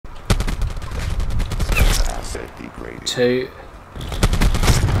2,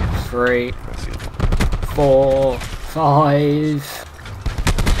 3, 4, 5.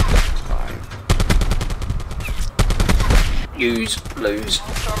 Use, lose.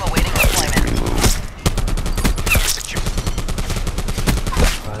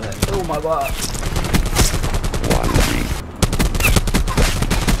 Oh my god.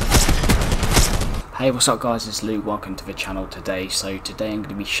 Hey, what's up guys, it's Luke, welcome to the channel today. So today I'm going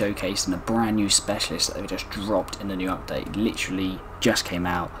to be showcasing a brand new specialist that they've just dropped in the new update. It literally just came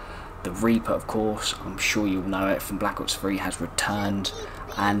out. The Reaper, of course, I'm sure you'll know it from Black Ops 3, has returned.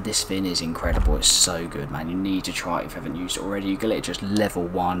 And this thing is incredible, it's so good, man. You need to try it if you haven't used it already. You get it just level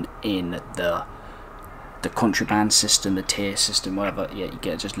 1 in the contraband system, the tier system, whatever. Yeah, you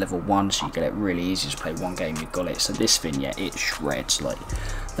get it just level 1, so you get it really easy. Just play one game, you've got it. So this thing, yeah, it shreds. Like,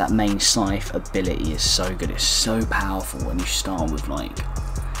 that main scythe ability is so good, it's so powerful. When you start with, like,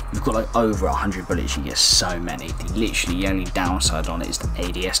 you've got like over 100 bullets, you get so many. Literally the only downside on it is the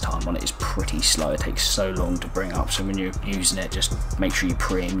ADS time on it is pretty slow. It takes so long to bring up, so when you're using it, just make sure you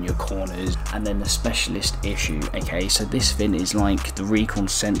pre-aim your corners. And then the specialist issue, okay, so this thing is like the recon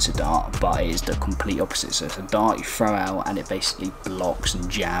sensor dart, but it is the complete opposite. So it's a dart you throw out and it basically blocks and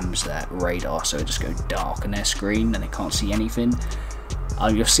jams that radar, so it just goes dark on their screen and they can't see anything.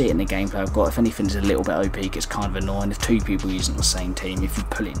 You'll see it in the gameplay I've got. If anything's a little bit OP, it gets kind of annoying. If two people using the same team, if you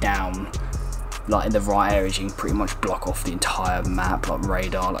pull it down like in the right areas, you can pretty much block off the entire map, like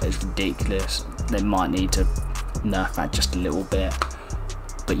radar. Like, it's ridiculous. They might need to nerf that just a little bit.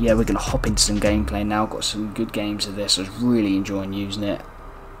 But yeah, we're going to hop into some gameplay now. Got some good games of this. I was really enjoying using it.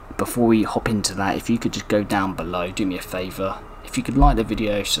 Before we hop into that, if you could just go down below, do me a favour. If you could like the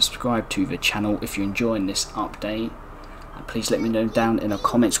video, subscribe to the channel if you're enjoying this update. Please let me know down in the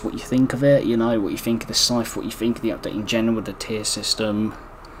comments what you think of it, you know, what you think of the scythe, what you think of the update in general, the tier system,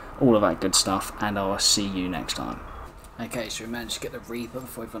 all of that good stuff, and I'll see you next time. Okay, so we managed to get the Reaper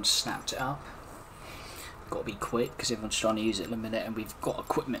before everyone snapped it up. Got to be quick because everyone's trying to use it in a minute, and we've got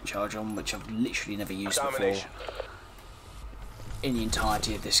equipment charge on, which I've literally never used before in the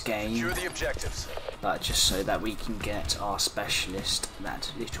entirety of this game. The objectives. But just so that we can get our specialist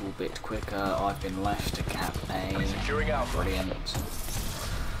that little bit quicker. I've been left to cap A. Brilliant.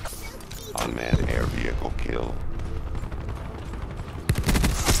 Unmanned air vehicle kill.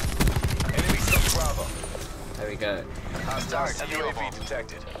 Enemy sub Bravo. There we go. Hostile UAV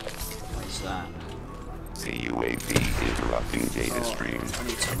detected. What is that? UAV interrupting data stream. I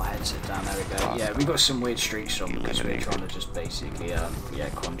need to turn my headset down. There we go. Yeah, we got some weird streaks on because we're trying to just basically, yeah,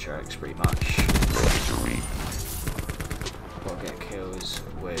 contracts pretty much. Ready to reap. We'll get kills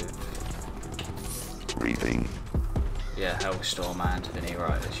with. Breathing. Yeah, Hellstorm and Vinny.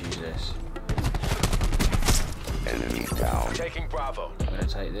 Right, let's use this. Enemy down. Taking Bravo. I'm gonna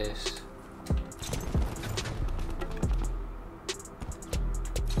take this.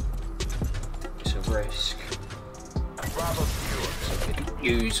 It's a risk. Bravo secure. So we can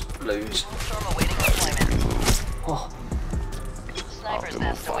use, lose. Oh.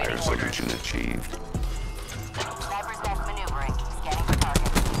 Optimal fire solution achieved.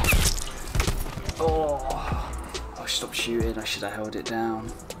 Oh, I stopped shooting. I should have held it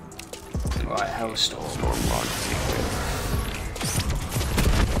down. Right, Hellstorm. Storm launch sequence.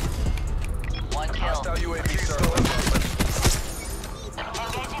 One kill. Hostile UAV circling.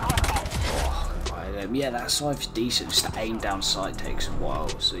 Yeah, that scythe's decent. Just to aim down sight takes a while,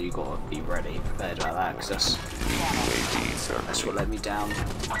 so you gotta be ready, prepared about that, because that's what let me down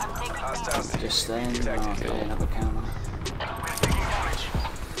just then. Okay, another counter.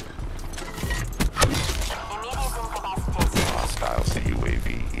 Hostiles UAV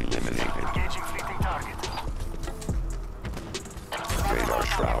eliminated. Radar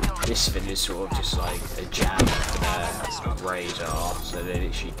shroud. This thing is sort of just like a jam for their radar, so they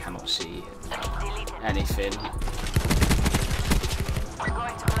literally cannot see anything.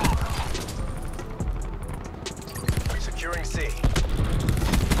 Securing C.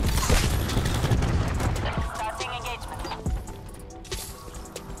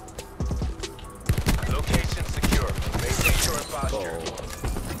 Location secure. Maintain current posture.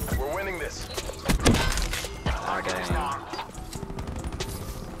 We're winning this. Again.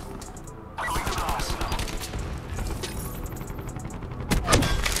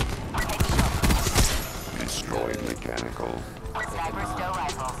 Destroyed mechanical.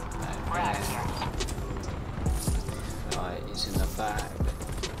 Right, he's in the back.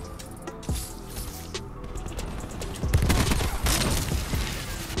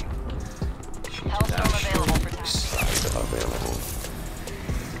 Available.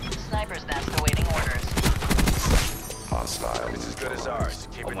 Sniper's nest awaiting orders. Hostile. This is good as ours.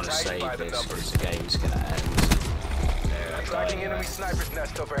 Keep I it want to tight save by the this numbers. because the game's going to end. Tracking enemy sniper's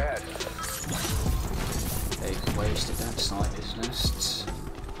nest overhead. They've wasted that sniper's nest.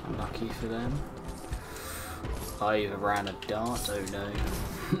 Unlucky for them. I overran a dart, oh no.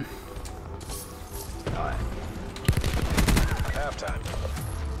 Alright. Halftime.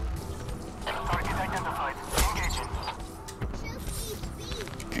 Target identified. Engaging.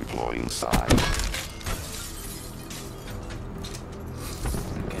 Deploying side.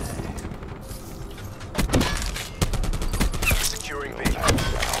 Okay. Securing B.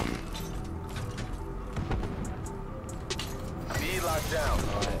 Down. B locked down.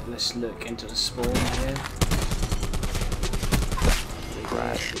 Alright, let's look into the spawn here.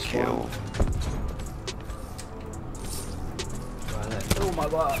 Crash This kill. one. Right, oh my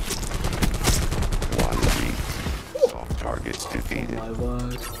word. One weak. Soft targets defeated. Oh my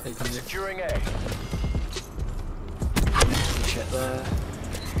word. They can Securing A. check there.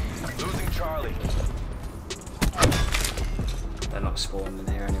 Losing Charlie. They're not spawning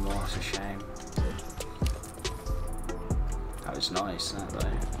here anymore, it's a shame. That was nice, that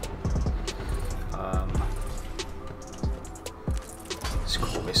though. Let's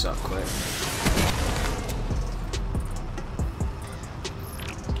call this up quick.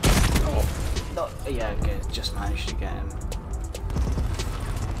 Oh, no, yeah, okay, just managed to get him.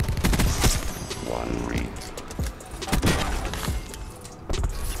 One read.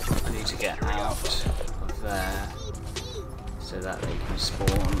 I need to get out of there so that they can spawn.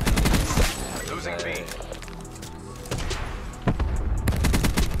 There we Losing go. B.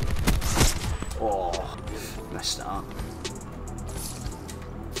 Oh, messed it up.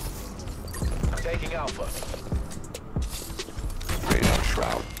 Taking Alpha. Radar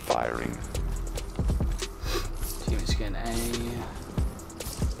shroud firing. Team's getting A.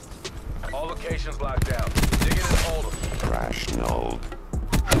 All locations locked down. Dig in and hold them. Crash nulled.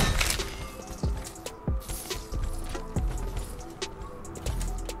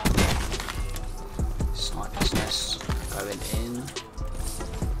 Sniper's nest going in.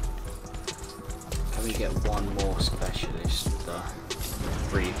 Can we get one more specialist with the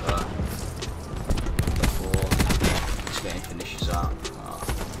Reaper before this game finishes up? Oh,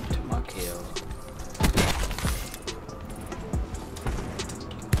 took my kill.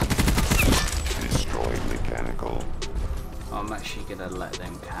 Destroyed mechanical. I'm actually gonna let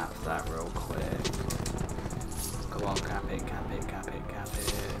them cap that real quick. Go on, cap it, cap it, cap it, cap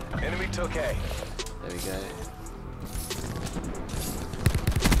it. Enemy took A. There we go.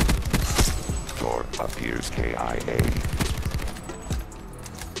 Door appears KIA.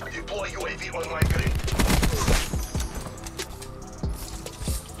 Deploy UAV online grid.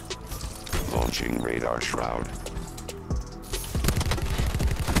 Launching radar shroud.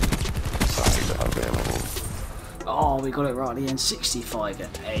 Side available. Oh, we got it right at the end. 65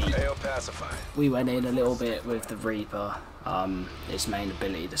 at 8. AO pacified. We went in a little bit with the Reaper, its main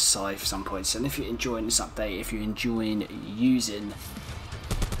ability, the Scythe, some points. And if you're enjoying this update, if you're enjoying using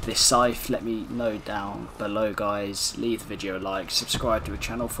this Scythe, let me know down below, guys. Leave the video a like, subscribe to the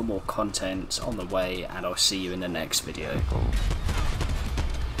channel for more content on the way, and I'll see you in the next video.